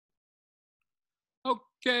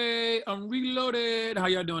Okay, I'm reloaded. How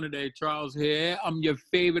y'all doing today? Charles here. I'm your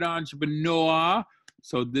favorite entrepreneur.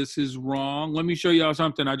 So this is wrong. Let me show y'all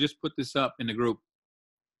something. I just put this up in the group.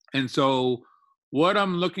 And so what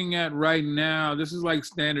I'm looking at right now, this is like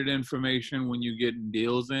standard information when you get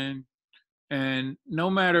deals in. And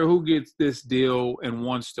no matter who gets this deal and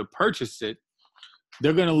wants to purchase it,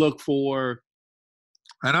 they're going to look for,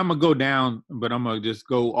 and I'm going to go down, but I'm going to just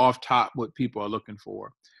go off top what people are looking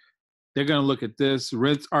for. They're going to look at this.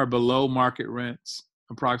 Rents are below market rents,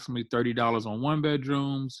 approximately $30 on one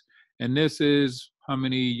bedrooms. And this is how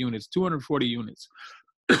many units? 240 units.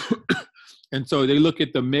 And so they look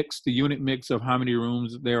at the mix, the unit mix of how many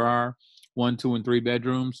rooms there are, 1, 2, and 3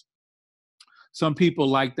 bedrooms. Some people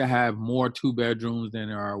like to have more 2 bedrooms than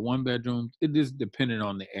there are 1 bedrooms. It is dependent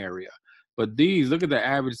on the area. But these, look at the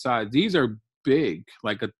average size. These are big,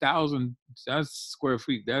 like 1,000 square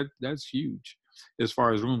feet. That's huge as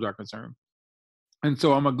far as rooms are concerned. And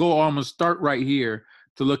so I'm gonna start right here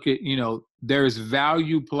to look at, there's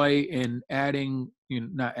value play in adding,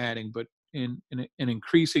 not adding, but in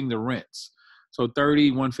increasing the rents. So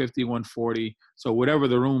 30, 150, 140. So whatever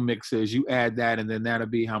the room mix is, you add that, and then that'll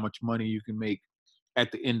be how much money you can make at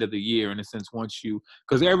the end of the year, in a sense,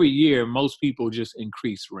 because every year most people just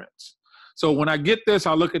increase rents. So when I get this,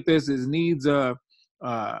 I look at this, it needs a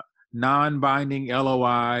non-binding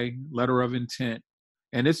LOI, letter of intent.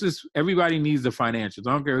 And this is, everybody needs the financials.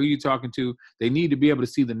 I don't care who you're talking to. They need to be able to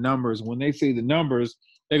see the numbers. When they say the numbers,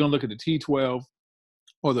 they're going to look at the T12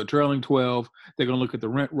 or the trailing 12. They're going to look at the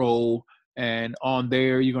rent roll. And on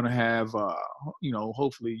there, you're going to have,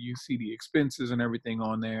 hopefully you see the expenses and everything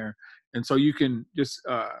on there. And so you can just,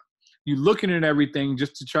 you're looking at everything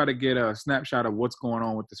just to try to get a snapshot of what's going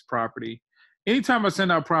on with this property. Anytime I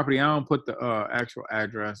send out property, I don't put the actual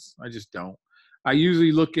address. I just don't. I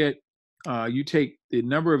usually look at, you take the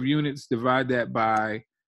number of units, divide that by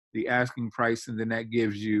the asking price, and then that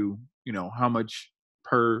gives you, how much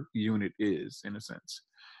per unit is, in a sense.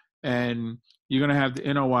 And you're gonna have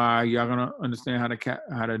the NOI. You're gonna understand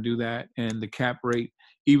how to do that, and the cap rate.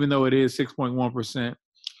 Even though it is 6.1%,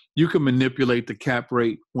 you can manipulate the cap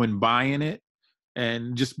rate when buying it,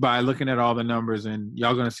 and just by looking at all the numbers. And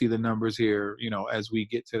y'all gonna see the numbers here, as we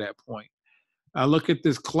get to that point. I look at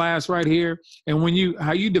this class right here, and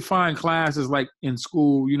how you define class is like in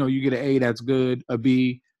school, you get an A, that's good, a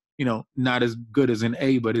B, not as good as an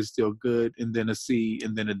A, but it's still good, and then a C,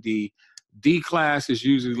 and then a D. D class is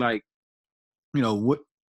usually like, what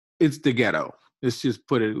it's the ghetto. Let's just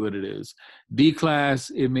put it what it is. B class,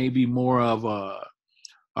 it may be more of a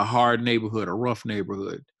hard neighborhood, a rough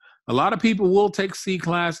neighborhood. A lot of people will take C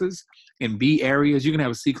classes in B areas. You can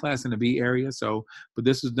have a C class in a B area. So, but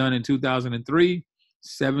this was done in 2003,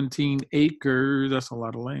 17 acres. That's a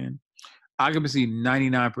lot of land. Occupancy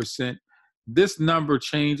 99%. This number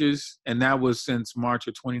changes, and that was since March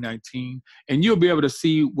of 2019. And you'll be able to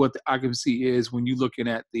see what the occupancy is when you're looking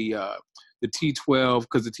at the T12,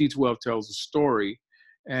 because the T12 tells a story.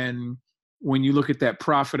 And when you look at that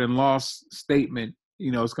profit and loss statement,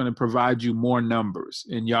 it's going to provide you more numbers,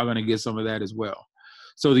 and y'all going to get some of that as well.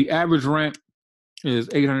 So the average rent is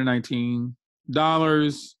 $819.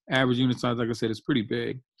 Average unit size, like I said, is pretty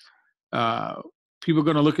big. People are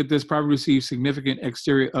going to look at this, probably receive significant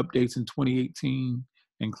exterior updates in 2018,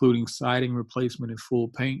 including siding replacement and full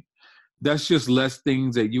paint. That's just less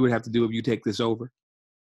things that you would have to do if you take this over.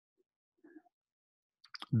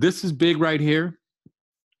 This is big right here.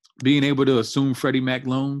 Being able to assume Freddie Mac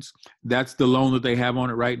loans. That's the loan that they have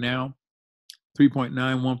on it right now,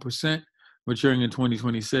 3.91%, maturing in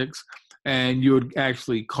 2026. And you would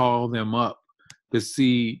actually call them up to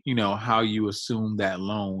see, how you assume that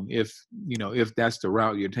loan, if that's the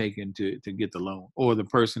route you're taking to get the loan, or the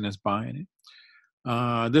person that's buying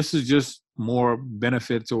it. This is just more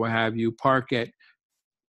benefits or what have you. Park at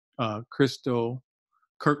Crystal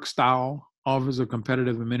Kirk style. Offers a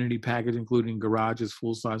competitive amenity package, including garages,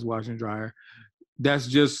 full-size washer and dryer. That's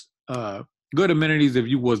just good amenities if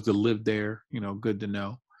you was to live there, good to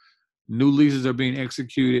know. New leases are being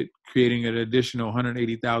executed, creating an additional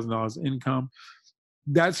 $180,000 income.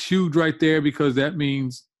 That's huge right there, because that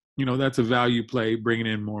means, that's a value play, bringing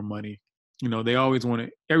in more money. They always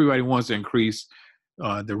everybody wants to increase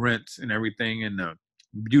the rents and everything, and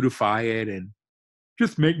beautify it and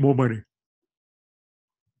just make more money.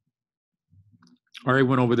 Already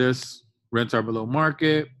went over this. Rents are below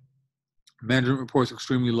market. Management reports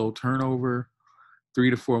extremely low turnover.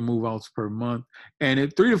 3 to 4 move-outs per month.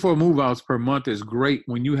 And 3 to 4 move-outs per month is great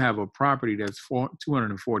when you have a property that's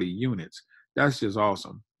 240 units. That's just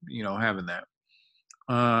awesome, having that.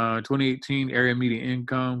 2018 area median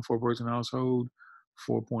income, 4-person household,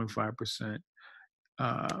 4.5%.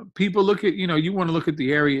 People look at, you want to look at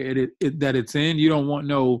the area that it's in. You don't want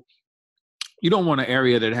an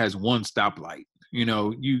area that has one stoplight.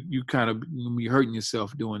 You kind of be hurting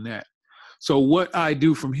yourself doing that. So what I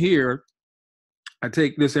do from here, I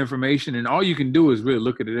take this information, and all you can do is really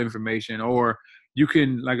look at the information, or you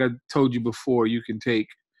can, like I told you before, you can take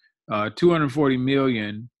 240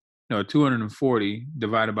 million, no, 240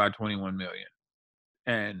 divided by 21 million,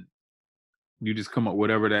 and you just come up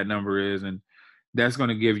whatever that number is, and that's going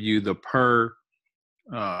to give you the per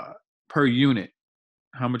unit,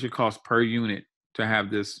 how much it costs per unit to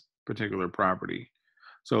have this particular property.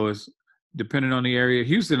 So it's depending on the area.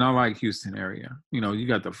 Houston, I like Houston area. You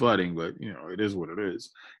got the flooding, but it is what it is.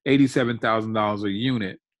 $87,000 a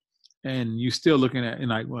unit, and you're still looking at,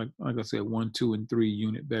 like I said, 1, 2, and 3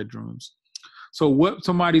 unit bedrooms. So what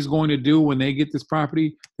somebody's going to do when they get this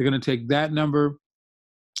property, they're going to take that number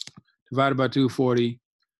divided by 240,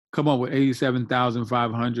 come up with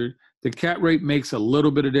 87,500. The cap rate makes a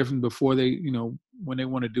little bit of difference before they, when they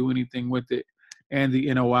want to do anything with it. And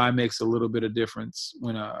the NOI makes a little bit of difference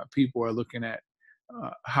when people are looking at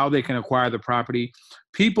how they can acquire the property.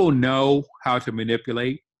 People know how to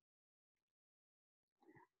manipulate.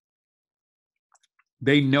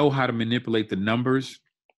 They know how to manipulate the numbers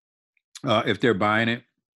if they're buying it.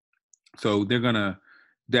 So they're going to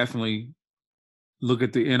definitely look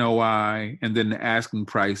at the NOI and then the asking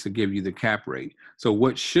price to give you the cap rate. So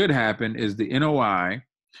what should happen is the NOI,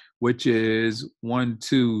 which is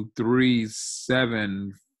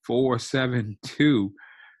 1,237,472.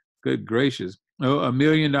 Good gracious. $1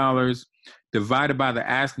 million divided by the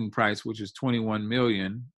asking price, which is 21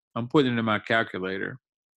 million. I'm putting it in my calculator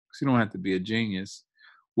because you don't have to be a genius.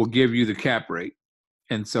 Will give you the cap rate.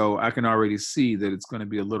 And so I can already see that it's going to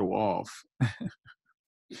be a little off.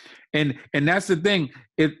 And that's the thing.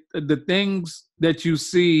 The things that you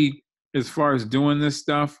see as far as doing this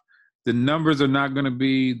stuff, the numbers are not going to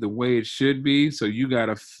be the way it should be. So you got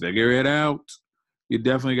to figure it out. You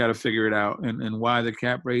definitely got to figure it out. And why the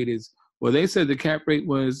cap rate is, well, they said the cap rate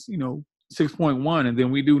was, 6.1, and then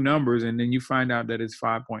we do numbers, and then you find out that it's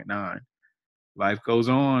 5.9. Life goes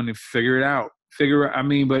on, and figure it out.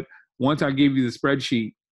 But once I give you the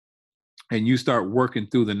spreadsheet and you start working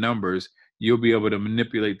through the numbers, you'll be able to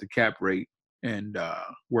manipulate the cap rate and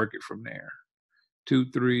work it from there.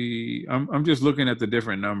 2, 3. I'm just looking at the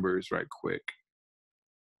different numbers right quick.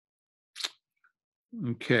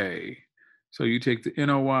 Okay, so you take the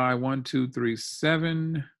NOI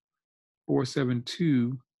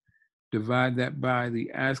 1,237,472, divide that by the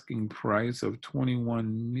asking price of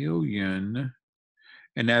 21 million,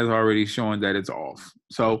 and that's already showing that it's off.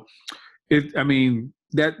 So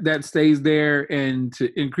that stays there, and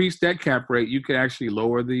to increase that cap rate, you could actually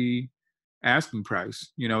lower the asking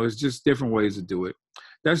price. It's just different ways to do it.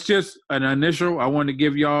 That's just an initial I want to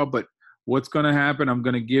give y'all, but what's going to happen, I'm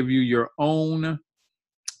going to give you your own,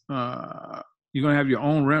 you're going to have your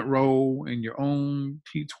own rent roll and your own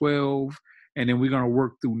T12, and then we're going to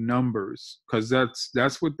work through numbers, because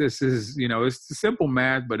that's what this is. It's simple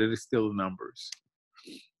math, but it is still numbers.